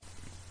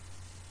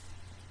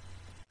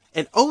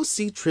An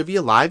OC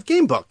Trivia Live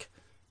gamebook.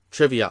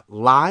 Trivia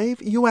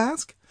Live, you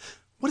ask?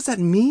 What does that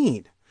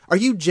mean? Are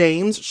you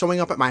James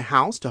showing up at my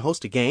house to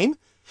host a game?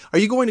 Are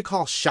you going to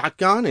call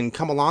shotgun and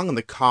come along in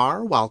the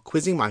car while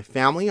quizzing my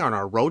family on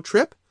our road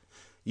trip?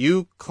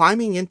 You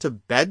climbing into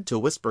bed to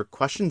whisper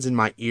questions in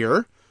my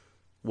ear?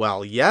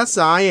 Well, yes,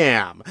 I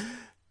am.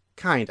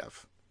 Kind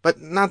of.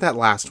 But not that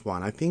last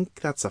one. I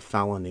think that's a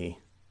felony.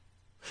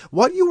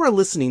 What you are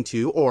listening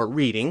to or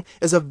reading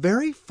is a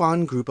very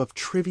fun group of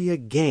trivia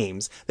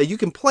games that you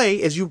can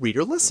play as you read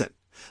or listen.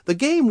 The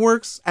game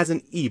works as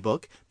an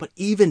ebook, but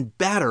even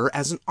better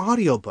as an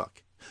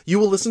audiobook. You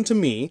will listen to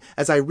me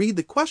as I read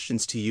the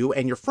questions to you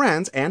and your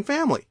friends and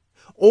family.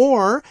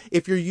 Or,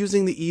 if you're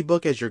using the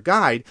ebook as your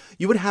guide,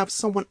 you would have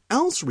someone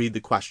else read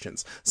the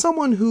questions.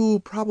 Someone who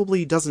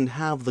probably doesn't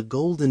have the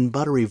golden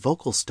buttery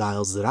vocal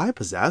styles that I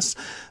possess,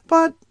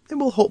 but it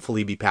will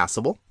hopefully be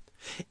passable.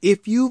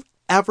 If you've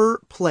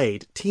ever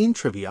played team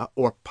trivia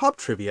or pub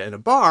trivia in a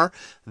bar,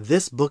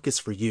 this book is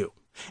for you.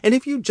 And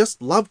if you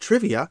just love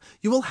trivia,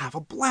 you will have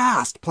a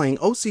blast playing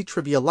OC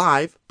Trivia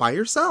Live by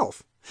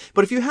yourself.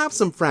 But if you have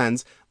some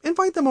friends,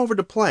 invite them over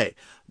to play.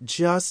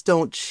 Just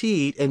don't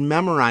cheat and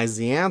memorize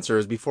the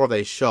answers before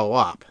they show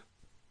up.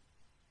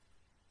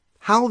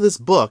 How this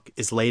book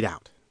is laid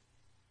out.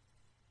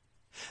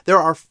 There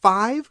are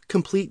 5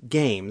 complete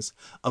games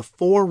of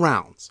 4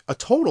 rounds, a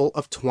total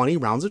of 20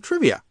 rounds of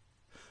trivia.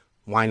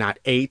 Why not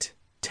 8,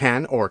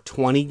 10, or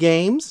 20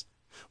 games?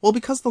 Well,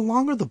 because the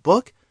longer the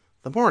book,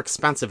 the more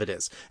expensive it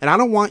is. And I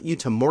don't want you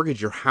to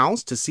mortgage your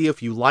house to see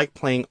if you like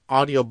playing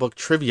audiobook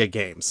trivia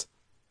games.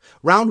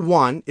 Round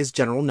 1 is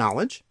general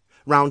knowledge.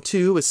 Round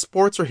 2 is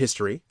sports or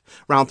history.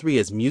 Round 3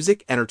 is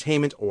music,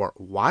 entertainment, or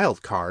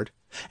wild card.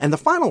 And the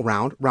final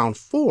round, round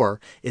 4,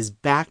 is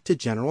back to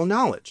general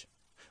knowledge.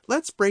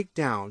 Let's break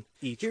down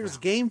each round. Here's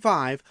Game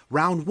 5,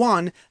 Round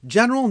 1,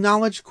 General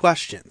Knowledge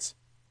Questions.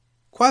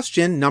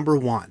 Question number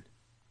 1.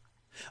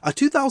 A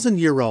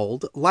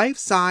 2,000-year-old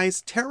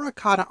life-size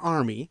terracotta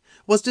army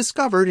was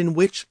discovered in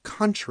which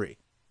country?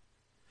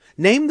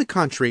 Name the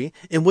country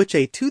in which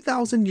a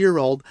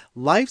 2,000-year-old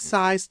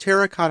life-size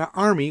terracotta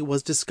army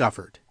was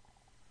discovered.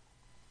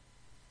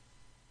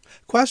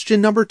 Question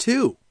number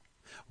 2.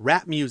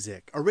 Rap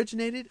music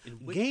originated in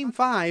Game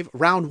 5,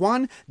 Round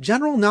 1,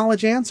 General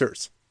Knowledge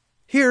Answers.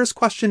 Here's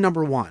question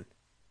number 1.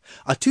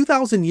 A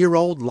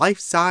 2,000-year-old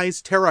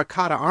life-size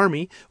terracotta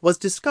army was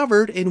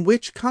discovered in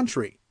which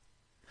country?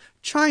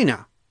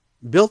 China,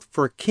 built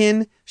for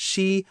Qin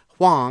Shi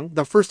Huang,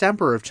 the first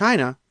emperor of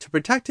China, to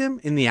protect him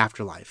in the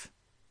afterlife.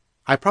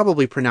 I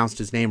probably pronounced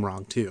his name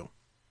wrong, too.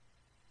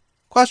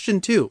 Question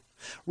 2.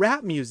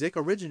 Rap music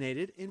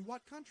originated in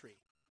what country?